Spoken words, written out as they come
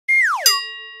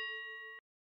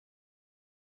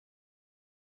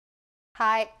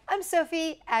Hi, I'm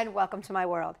Sophie and welcome to my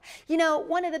world. You know,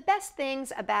 one of the best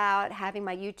things about having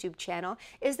my YouTube channel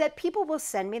is that people will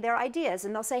send me their ideas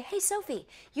and they'll say, hey Sophie,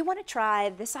 you want to try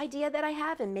this idea that I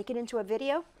have and make it into a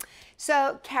video?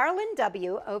 So Carolyn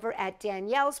W. over at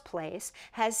Danielle's place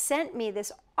has sent me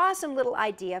this awesome little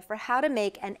idea for how to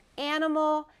make an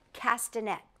animal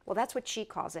castanet. Well, that's what she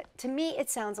calls it. To me, it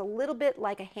sounds a little bit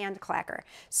like a hand clacker.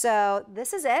 So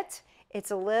this is it.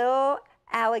 It's a little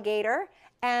alligator.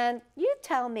 And you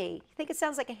tell me, you think it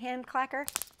sounds like a hand clacker?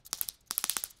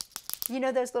 You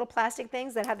know those little plastic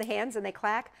things that have the hands and they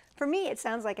clack? For me, it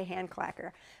sounds like a hand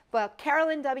clacker. Well,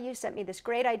 Carolyn W. sent me this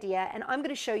great idea, and I'm going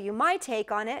to show you my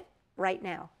take on it right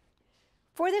now.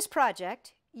 For this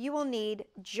project, you will need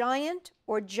giant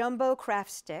or jumbo craft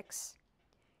sticks,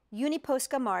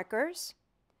 Uniposca markers,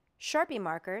 Sharpie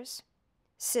markers,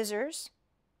 scissors,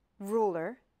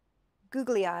 ruler,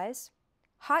 googly eyes,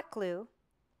 hot glue,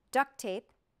 duct tape,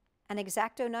 an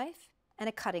X-Acto knife, and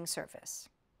a cutting surface.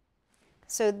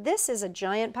 So this is a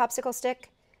giant popsicle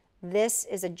stick. This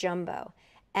is a jumbo.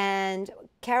 And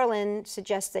Carolyn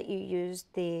suggests that you use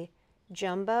the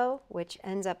jumbo, which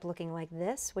ends up looking like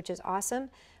this, which is awesome.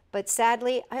 But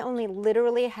sadly, I only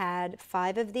literally had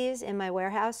 5 of these in my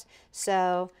warehouse,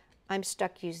 so I'm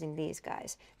stuck using these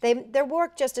guys. They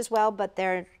work just as well, but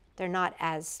they're not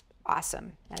as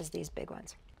awesome as these big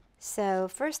ones. So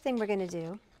first thing we're going to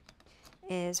do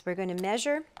is we're going to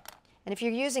measure, and if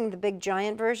you're using the big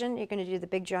giant version, you're going to do the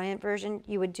big giant version,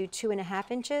 you would do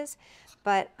 2.5 inches,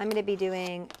 but I'm going to be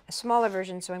doing a smaller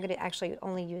version, so I'm going to actually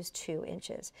only use 2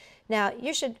 inches. Now,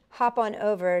 you should hop on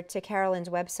over to Carolyn's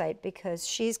website because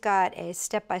she's got a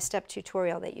step-by-step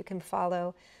tutorial that you can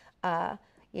follow,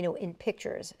 you know, in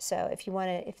pictures. So if you want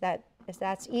to, if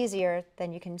that's easier,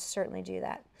 then you can certainly do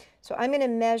that. So I'm going to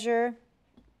measure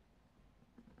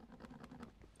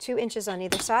 2 inches on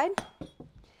either side.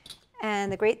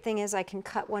 And the great thing is I can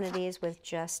cut one of these with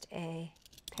just a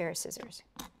pair of scissors.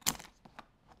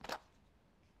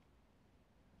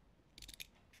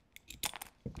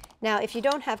 Now, if you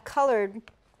don't have colored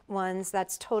ones,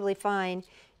 that's totally fine.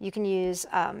 You can use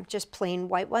just plain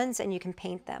white ones and you can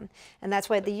paint them. And that's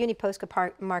why the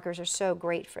Uniposca markers are so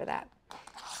great for that.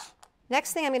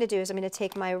 Next thing I'm going to do is I'm going to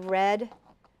take my red,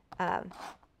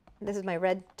 this is my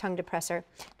red tongue depressor.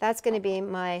 That's actually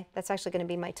going to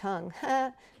be my tongue.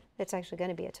 It's actually going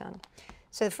to be a tongue.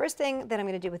 So the first thing that I'm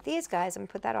going to do with these guys, I'm going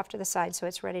to put that off to the side so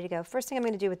it's ready to go. First thing I'm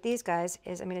going to do with these guys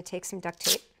is I'm going to take some duct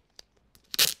tape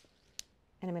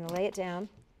and I'm going to lay it down.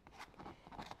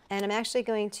 And I'm actually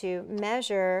going to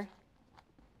measure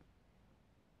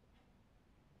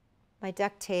my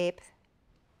duct tape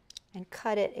and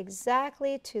cut it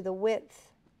exactly to the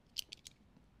width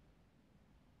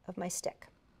of my stick.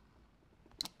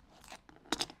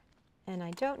 And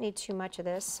I don't need too much of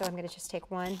this, so I'm going to just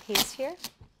take one piece here,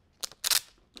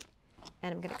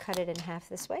 and I'm going to cut it in half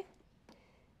this way.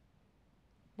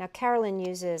 Now, Carolyn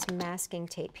uses masking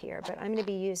tape here, but I'm going to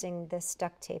be using this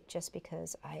duct tape just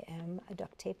because I am a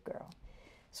duct tape girl.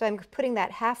 So I'm putting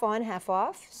that half on, half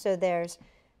off, so there's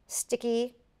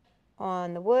sticky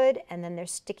on the wood, and then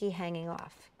there's sticky hanging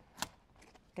off.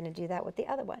 I'm going to do that with the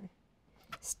other one.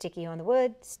 Sticky on the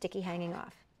wood, sticky hanging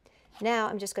off. Now,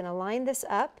 I'm just going to line this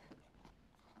up,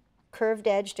 curved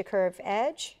edge to curved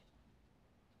edge,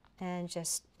 and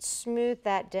just smooth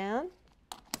that down,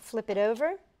 flip it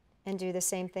over, and do the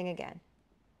same thing again.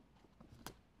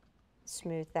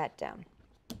 Smooth that down.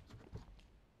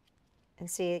 And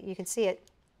see, you can see it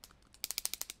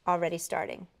already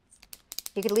starting.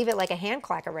 You could leave it like a hand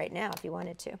clacker right now if you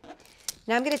wanted to.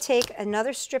 Now I'm going to take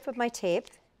another strip of my tape,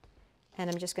 and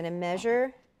I'm just going to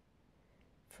measure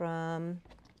from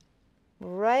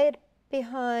right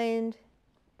behind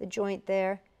the joint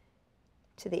there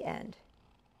to the end.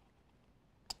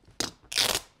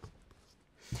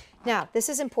 Now, this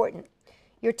is important.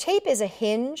 Your tape is a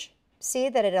hinge. See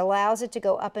that it allows it to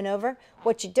go up and over.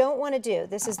 What you don't want to do,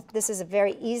 this is a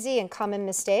very easy and common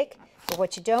mistake, but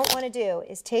what you don't want to do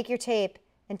is take your tape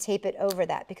and tape it over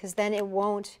that, because then it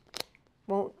won't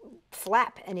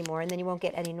flap anymore and then you won't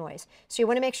get any noise. So you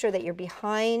want to make sure that you're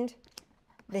behind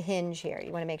the hinge here.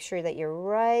 You want to make sure that you're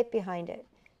right behind it.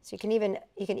 So you can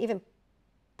even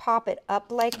pop it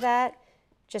up like that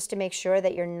just to make sure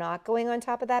that you're not going on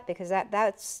top of that, because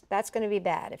that's going to be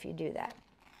bad if you do that.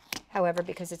 However,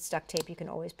 because it's duct tape, you can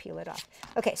always peel it off.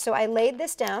 Okay, so I laid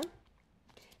this down,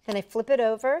 then I flip it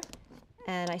over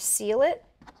and I seal it,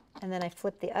 and then I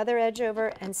flip the other edge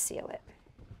over and seal it.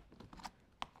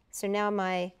 So now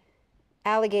my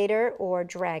alligator or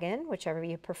dragon, whichever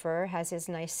you prefer, has his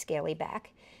nice scaly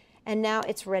back. And now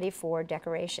it's ready for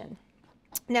decoration.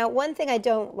 Now, one thing I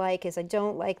don't like is I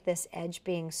don't like this edge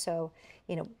being so,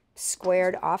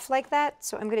 squared off like that.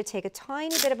 So I'm going to take a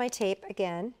tiny bit of my tape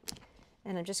again,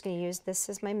 and I'm just going to use this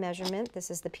as my measurement. This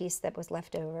is the piece that was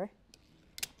left over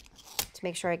to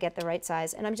make sure I get the right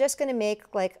size. And I'm just going to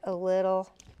make like a little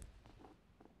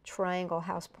triangle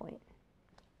house point.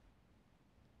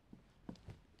 And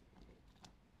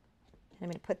I'm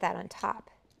going to put that on top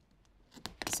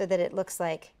so that it looks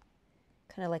like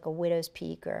kind of like a widow's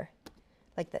peak, or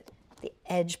like the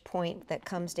edge point that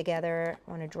comes together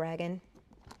on a dragon.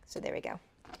 So there we go.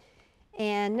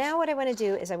 And now what I want to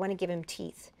do is I want to give him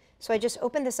teeth. So I just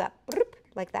open this up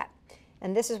like that.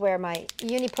 And this is where my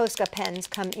Uniposca pens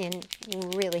come in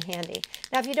really handy.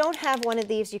 Now, if you don't have one of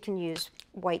these, you can use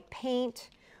white paint,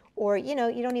 or, you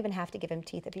don't even have to give him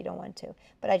teeth if you don't want to.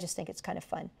 But I just think it's kind of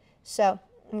fun. So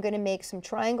I'm going to make some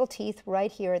triangle teeth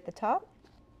right here at the top.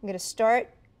 I'm going to start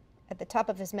at the top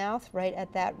of his mouth, right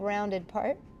at that rounded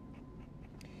part.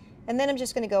 And then I'm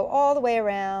just going to go all the way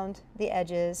around the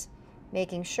edges,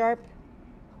 making sharp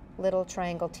little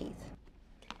triangle teeth.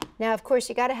 Now, of course,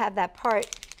 you got to have that part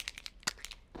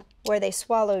where they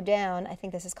swallow down. I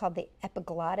think this is called the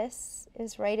epiglottis,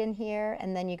 is right in here,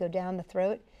 and then you go down the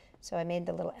throat. So I made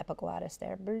the little epiglottis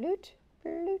there. Bloot,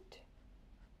 bloot.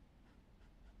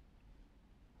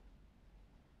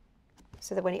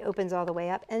 So that when he opens all the way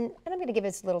up, and I'm going to give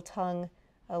his little tongue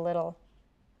a little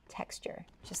texture,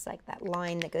 just like that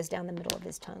line that goes down the middle of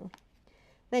his tongue.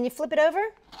 Then you flip it over,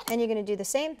 and you're going to do the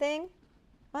same thing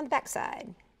on the back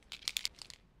side.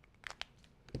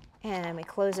 And we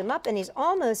close him up, and he's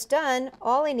almost done.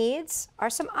 All he needs are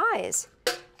some eyes.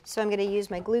 So I'm going to use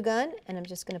my glue gun, and I'm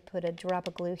just going to put a drop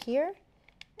of glue here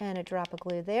and a drop of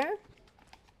glue there.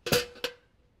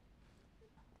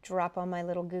 Drop on my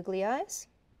little googly eyes.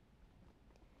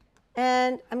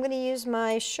 And I'm going to use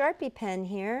my Sharpie pen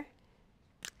here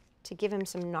to give him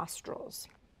some nostrils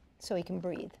so he can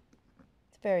breathe.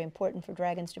 It's very important for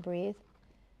dragons to breathe,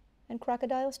 and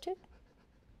crocodiles too.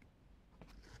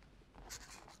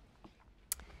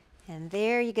 And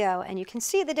there you go. And you can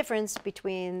see the difference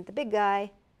between the big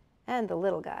guy and the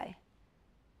little guy.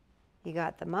 You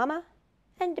got the mama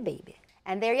and the baby.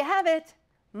 And there you have it,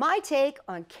 my take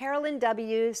on Carolyn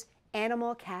W.'s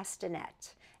animal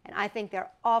castanet. And I think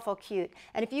they're awful cute.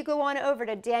 And if you go on over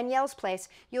to Danielle's place,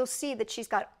 you'll see that she's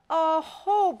got a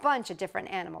whole bunch of different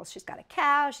animals. She's got a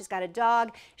cow, she's got a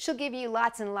dog. She'll give you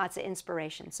lots and lots of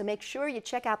inspiration. So make sure you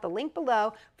check out the link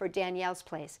below for Danielle's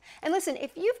place. And listen,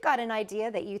 if you've got an idea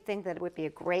that you think that it would be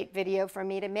a great video for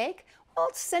me to make, well,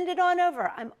 send it on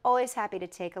over. I'm always happy to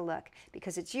take a look,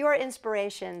 because it's your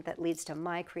inspiration that leads to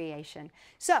my creation.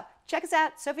 So check us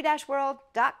out,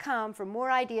 Sophie-World.com, for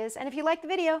more ideas. And if you like the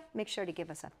video, make sure to give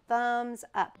us a thumbs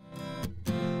up.